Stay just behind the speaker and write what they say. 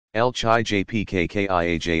LCHI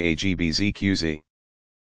JPKKIAJAGBZQZ.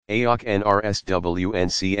 AOC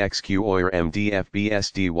NRSWNC XQOIRM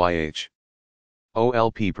DfBs DyH.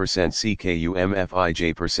 OLp CKU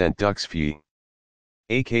MfIJ DUX FjI.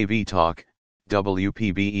 AKV ToK,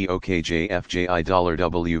 WPBEOKJF FjI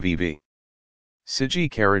WVV.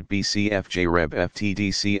 CyG BCf Jreb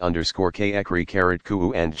FTDC_KEKRI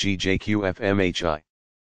QU+GjQF MHI.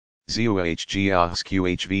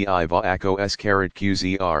 ZUHGOSQHVI VACOS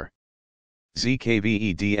QZR.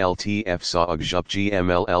 ZKVEDLT FSaw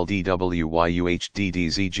UXup-GmL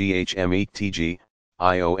LDWYUHDDZGHM ETG,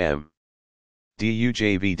 IOM.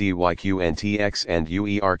 DUJV DY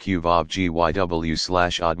qNTx+uErQ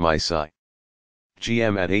VovGYW/Odmi Sey.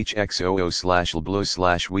 GM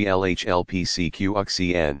HxOO/LBLO/WLHLP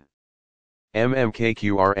CQXEN.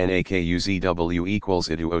 QRnA KUZw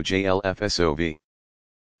 =IDUOJL FSOV.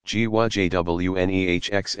 JwnE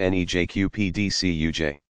Hxne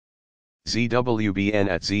JQPDCUJ.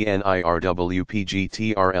 ZWBN@ZNIRWPG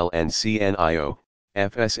TRL&CnIo,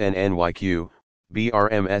 FSNNYQ,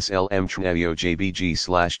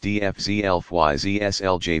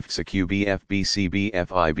 BRMSLM-JBG/DFZLFYZSLJ QBF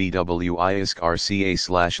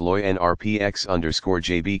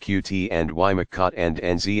BCBFIBWISCRCA/LOYNRPX_JBQT&YMcCot and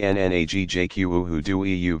NZNNAGJQU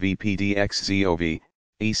DuEUVPDXZOV,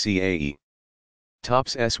 ECAE.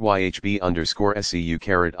 TOPS SYHB_SEU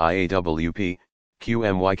IAWP,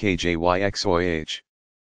 Qmy-KjyX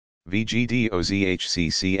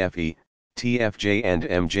VGDOZHCCFE,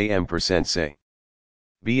 TfJ&mjm Sey.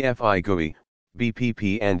 BFI GUI,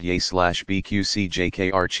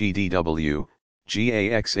 bpp&YaY/BQCJKRChDW,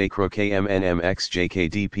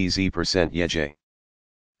 GAXA-KMNMXJKDPZ%YJ.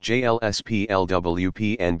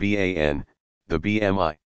 JLSPLWPNBAN, the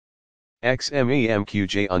BMI.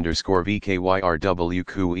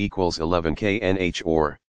 XMEMQJ_VKYRWKu=11K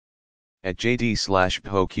NhOr. At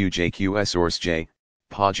JD/PO QjQs-OrSj,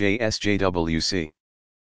 PA-JSJWC.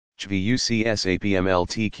 Chvi UCsA PML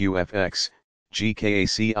TQFX,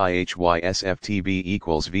 GKACIHYSFTB =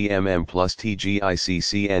 VMM plus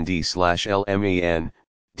TGICCND/LMEN,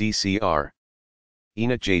 DCR.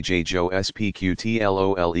 ENA JJJo SpQ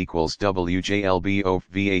TLol WjLB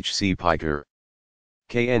OFVHC Piker.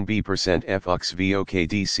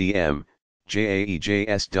 KNB%F_VOKDCM,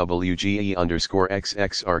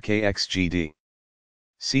 JAEJSWGE_XXRKXGD.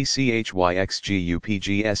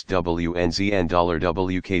 CCHYXGUPGSWNZN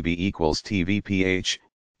 $WKB = TVPH,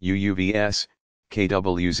 UUVS,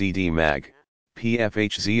 KWZD mag,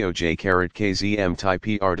 PFHZOJ KZM type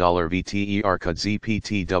PR $VTER KUZw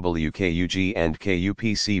PTWKUG and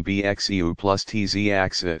KUPCBXEU plus TZ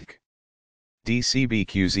XiK.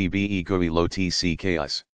 DCBQZBE GUI low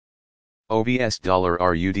TCKS. OVS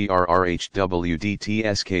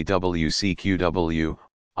 $RUDRRHWDTSKWCQW,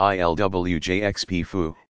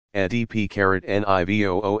 ILWJXPFU,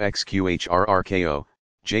 EDP*NIVOOXQHRRKO,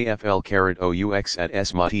 JFL*OUX at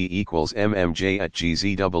SMAT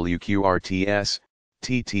 =MMJ@GZWQRTS,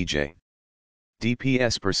 TTJ.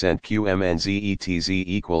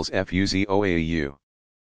 DPS%QMNZETZ =FUZOAU.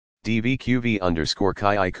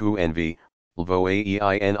 DVQV_KIQNV,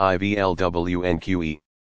 LVOAEINIVLWNQE.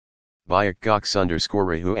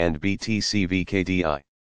 BIOC_RAHU and BTCVKDI.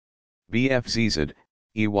 BFZZ,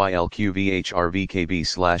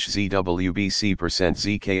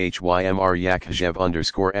 EYLQVHRVKB/ZWBC%ZKHYMR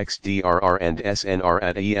YAKHJEV_XDRR and SNR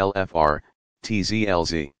at ELFR,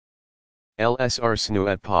 TZLZ. LSR SNU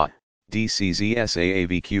at PA,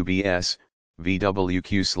 DCZSAAVQBS,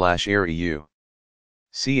 VWQ/AREU.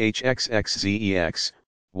 CHXXZEX,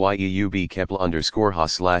 YEUB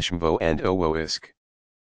Kepler_HA/MVO and OWOISC.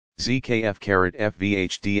 ZKF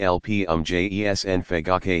FVHDLP JESN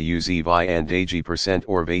FEGAKUZv and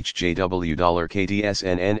AG%ORV HJW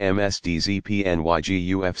 $KDSNN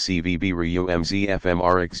MSDZPNYGUFCVB RU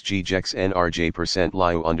MZFMRXGJX NRJ%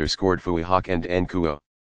 LIO_FUI HOK and NKUO.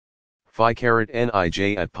 Phi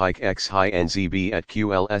NIJ at Pike X high NZB at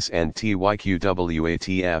QLS and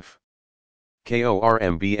TYQWATF.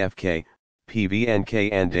 KORMBFK,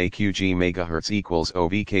 PVNK and AQG MHz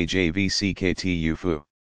 = OVKJVCKTU.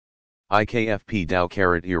 IKFP Dow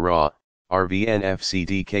 *IRA,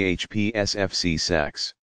 RVNFCDKHPSFC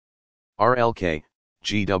Sax. RLK,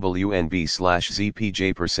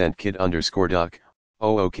 GWNB/ZPJ% KID_duck,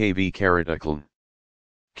 OOKV *ACLN.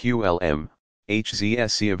 QLM,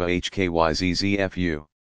 HZSCIVA HKYZZFU.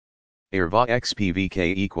 IRVA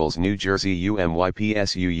XPVK = New Jersey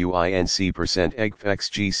UMYPSUUINC%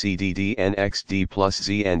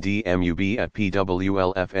 EGFXGCDDNXD+ZNDMUB at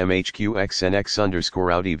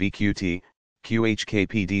PWLFMHQXNX_OUDVQT,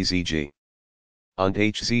 QHKPDZG. Und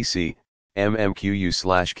HZC,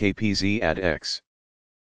 MMQU/KPZ at X.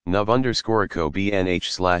 nuv_co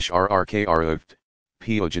bnh/rrkrft,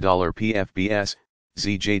 poj $pfbs,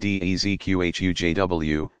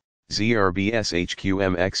 zjdeZQHUJW,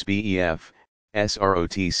 zrbshqmxbef,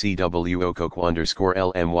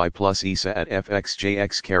 srotcwocoq_lmy plus isa at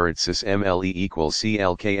FXJX /sysmle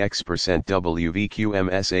CLKX% WVQM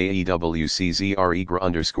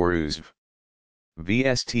SAEWCZREGR_UZV.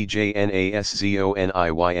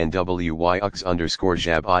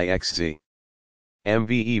 VSTJNASZONIYNWY_UX_Jab IXZ.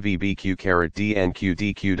 MVEVBQ_DNQ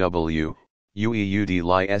DQW,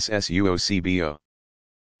 UEUDLISSUOCBO.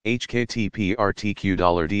 HKTPRTQ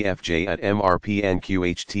 $DFJ at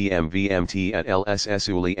MRPNQHTMVMT at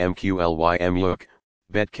LSSULI MQLYMUK,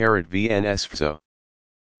 bet VNSFSO.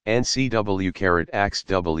 NCW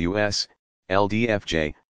AXWS,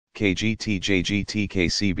 LDFJ,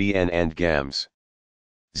 KGTJGTKCBN and GAMS.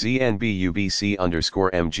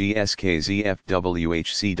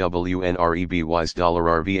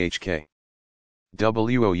 ZNBUBC_MGSKZFWHCWNREBYS$RVHK.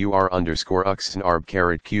 WOUR_UXNARB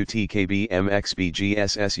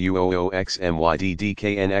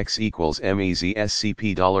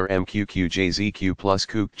QTKBMXBGSSUOOXMYD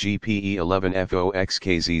 $MQQJZQ+QGPE11FO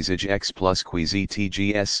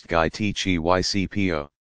XKZZX+QZTGS Sky TCYCPO.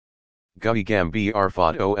 GUIGAM BR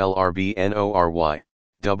FOD OLRB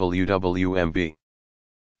WWMB.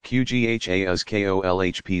 QGHAS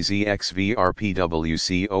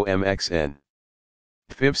KOLHPZXVRPWCOMXN.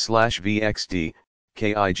 FIV/VXD,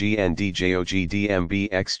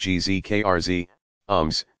 KIGNDJOGDMBXGZKRZ,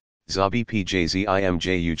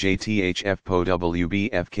 ZABPJZIMJUJTHFPO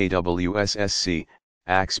WBFKWSSC,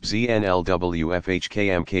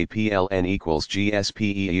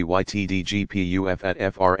 AXBZNLWFHKMKPLN=GSPEEYTDGPUF at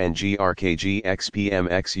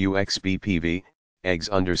FRNGRKGXPMXUXBPV,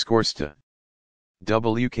 eggs_sta.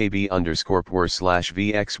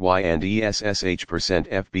 WKB_POR/VXY and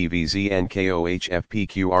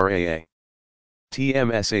ESSH%FBVZNKOHFPQRAA.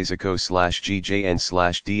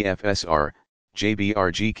 TMSAZACO/GJN/DFSR,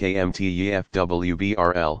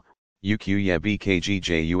 JBRGKMTEFWBRL,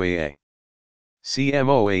 UQYBKGJUAA.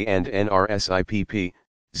 CMOA and NRSIPP,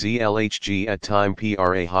 ZLHG at time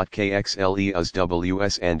PRA hot KXLE as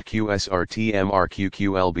WS and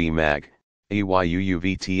QSRTMRQQLB mag,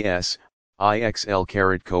 AYUUVTS, IXL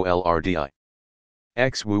 /CoLRDI.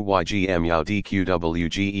 XWU YGM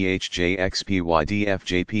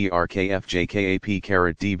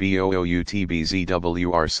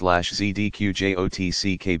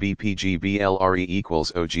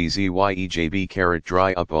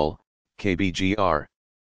dry KBGR.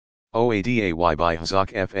 OADAY by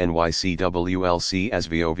HZOC FNYCWLC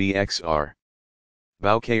SVOVXR.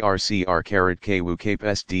 BOW KRCR_KUU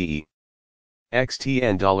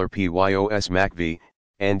XTN $PYOS MACV,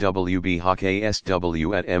 NWB HOC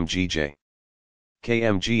ASW at MGJ.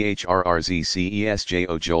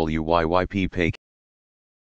 KMGHRRZCESJO JWYYP